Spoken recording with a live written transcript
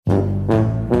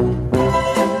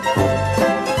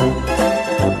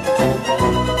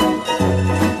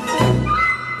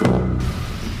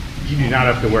not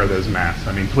have to wear those masks.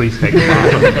 I mean, please take them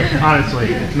off. Honestly,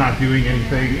 it's not doing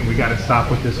anything, and we got to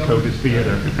stop with this COVID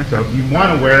theater. So if you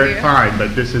want to wear it, fine,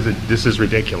 but this is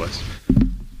ridiculous.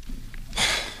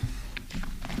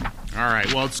 All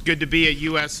right, well, it's good to be at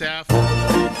USF.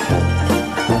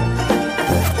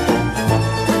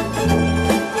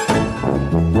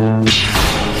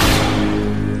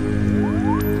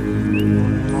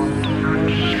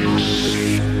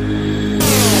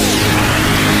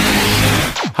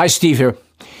 Hi, Steve here.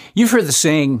 You've heard the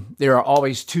saying, there are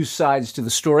always two sides to the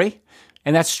story,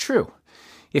 and that's true.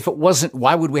 If it wasn't,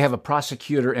 why would we have a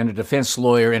prosecutor and a defense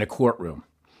lawyer in a courtroom?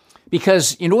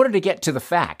 Because in order to get to the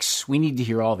facts, we need to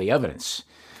hear all the evidence.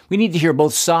 We need to hear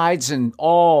both sides and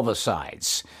all the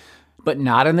sides, but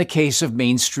not in the case of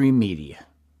mainstream media.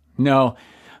 No,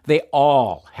 they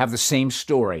all have the same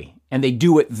story, and they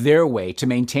do it their way to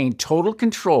maintain total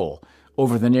control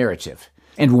over the narrative.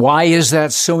 And why is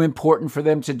that so important for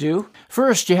them to do?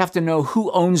 First, you have to know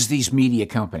who owns these media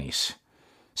companies.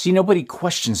 See, nobody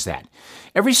questions that.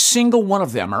 Every single one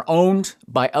of them are owned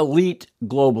by elite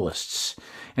globalists,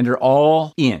 and are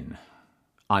all in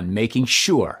on making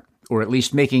sure, or at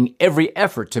least making every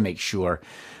effort to make sure,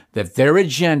 that their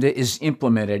agenda is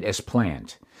implemented as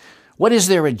planned. What is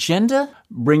their agenda?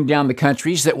 Bring down the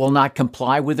countries that will not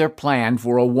comply with their plan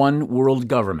for a one-world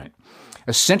government.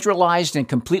 A centralized and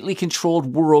completely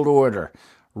controlled world order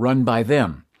run by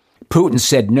them. Putin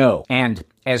said no, and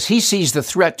as he sees the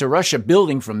threat to Russia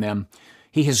building from them,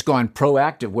 he has gone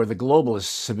proactive where the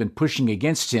globalists have been pushing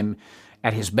against him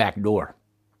at his back door.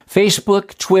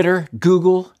 Facebook, Twitter,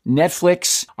 Google,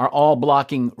 Netflix are all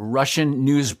blocking Russian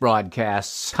news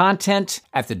broadcasts, content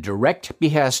at the direct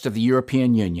behest of the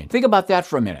European Union. Think about that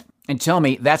for a minute and tell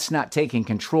me that's not taking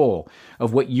control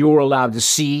of what you're allowed to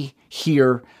see,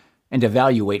 hear, and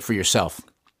evaluate for yourself.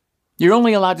 You're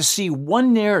only allowed to see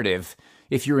one narrative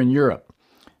if you're in Europe.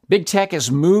 Big tech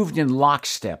has moved in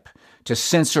lockstep to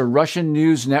censor Russian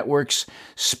news networks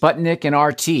Sputnik and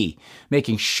RT,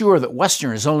 making sure that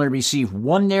Westerners only receive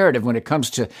one narrative when it comes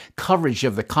to coverage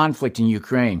of the conflict in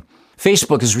Ukraine.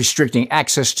 Facebook is restricting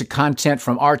access to content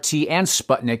from RT and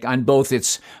Sputnik on both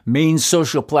its main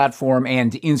social platform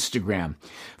and Instagram,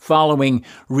 following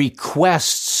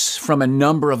requests from a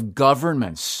number of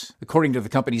governments, according to the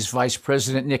company's vice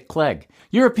president, Nick Clegg.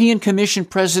 European Commission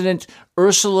President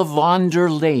Ursula von der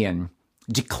Leyen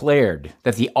declared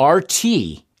that the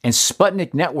RT and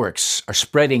Sputnik networks are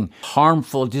spreading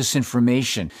harmful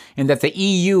disinformation, and that the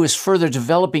EU is further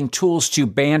developing tools to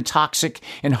ban toxic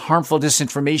and harmful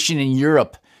disinformation in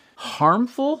Europe.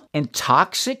 Harmful and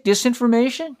toxic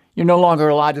disinformation? You're no longer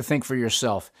allowed to think for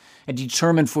yourself and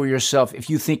determine for yourself if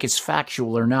you think it's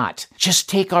factual or not. Just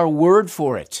take our word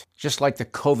for it, just like the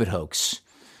COVID hoax.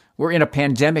 We're in a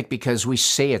pandemic because we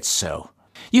say it's so.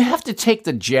 You have to take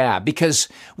the jab because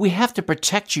we have to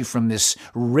protect you from this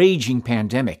raging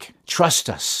pandemic. Trust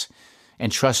us,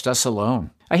 and trust us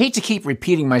alone. I hate to keep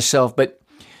repeating myself, but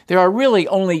there are really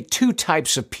only two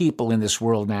types of people in this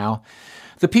world now.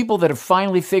 The people that have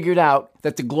finally figured out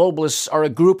that the globalists are a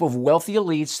group of wealthy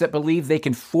elites that believe they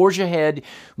can forge ahead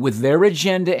with their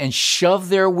agenda and shove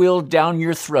their will down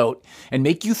your throat and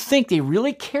make you think they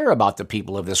really care about the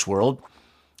people of this world.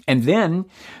 And then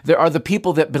there are the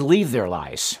people that believe their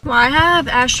lies. Why have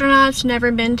astronauts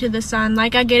never been to the sun?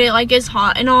 Like, I get it, like, it's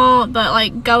hot and all, but,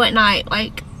 like, go at night,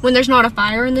 like, when there's not a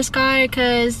fire in the sky,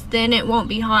 because then it won't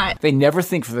be hot. They never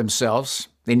think for themselves.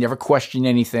 They never question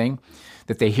anything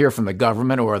that they hear from the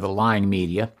government or the lying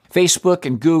media. Facebook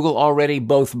and Google already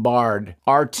both barred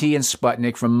RT and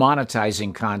Sputnik from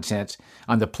monetizing content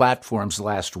on the platforms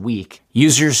last week.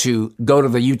 Users who go to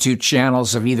the YouTube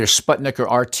channels of either Sputnik or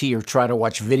RT or try to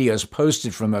watch videos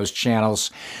posted from those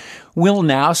channels will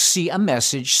now see a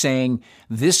message saying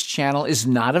this channel is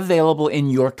not available in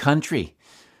your country.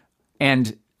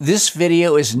 And this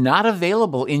video is not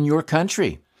available in your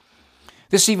country.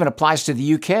 This even applies to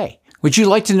the UK. Would you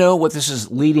like to know what this is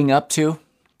leading up to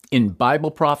in Bible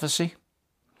prophecy?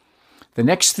 The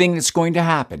next thing that's going to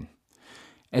happen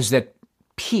is that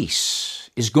peace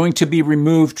is going to be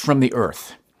removed from the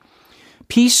earth.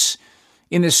 Peace,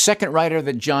 in the second rider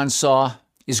that John saw,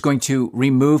 is going to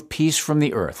remove peace from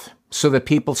the earth so that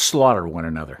people slaughter one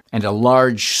another, and a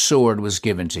large sword was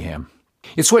given to him.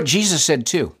 It's what Jesus said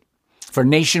too. For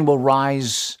nation will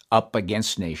rise up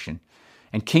against nation,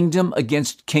 and kingdom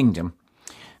against kingdom.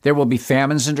 There will be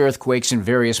famines and earthquakes in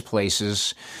various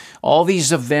places. All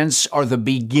these events are the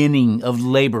beginning of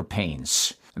labor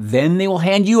pains. Then they will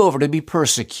hand you over to be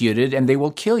persecuted, and they will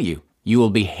kill you. You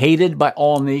will be hated by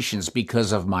all nations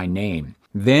because of my name.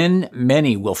 Then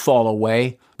many will fall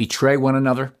away, betray one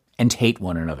another, and hate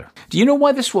one another. Do you know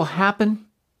why this will happen?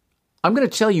 I'm going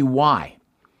to tell you why.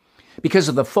 Because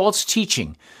of the false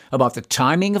teaching about the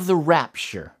timing of the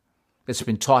rapture that's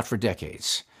been taught for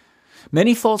decades.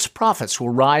 Many false prophets will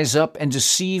rise up and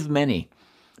deceive many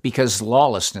because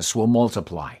lawlessness will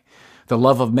multiply. The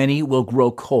love of many will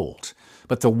grow cold,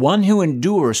 but the one who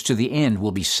endures to the end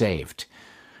will be saved.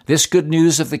 This good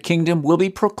news of the kingdom will be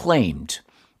proclaimed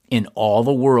in all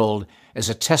the world as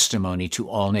a testimony to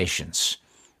all nations.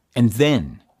 And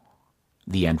then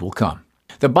the end will come.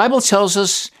 The Bible tells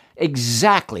us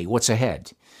exactly what's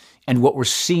ahead and what we're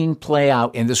seeing play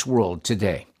out in this world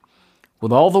today.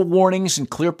 With all the warnings and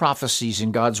clear prophecies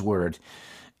in God's Word,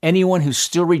 anyone who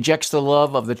still rejects the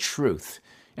love of the truth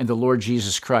and the Lord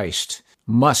Jesus Christ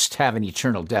must have an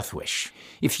eternal death wish.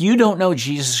 If you don't know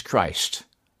Jesus Christ,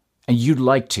 and you'd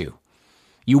like to,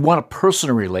 you want a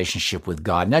personal relationship with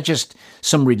God, not just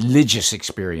some religious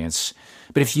experience,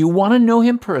 but if you want to know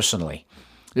Him personally,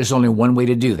 there's only one way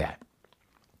to do that.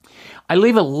 I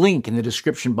leave a link in the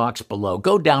description box below.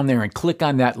 Go down there and click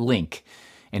on that link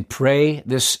and pray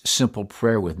this simple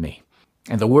prayer with me.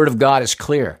 And the Word of God is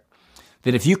clear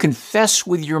that if you confess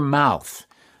with your mouth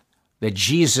that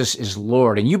Jesus is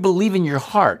Lord and you believe in your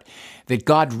heart that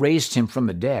God raised Him from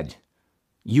the dead,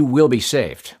 you will be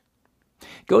saved.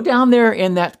 Go down there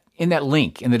in that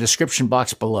link in the description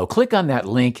box below. Click on that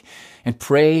link and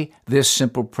pray this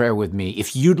simple prayer with me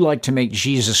if you'd like to make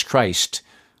Jesus Christ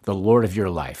the Lord of your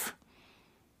life.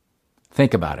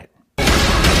 Think about it.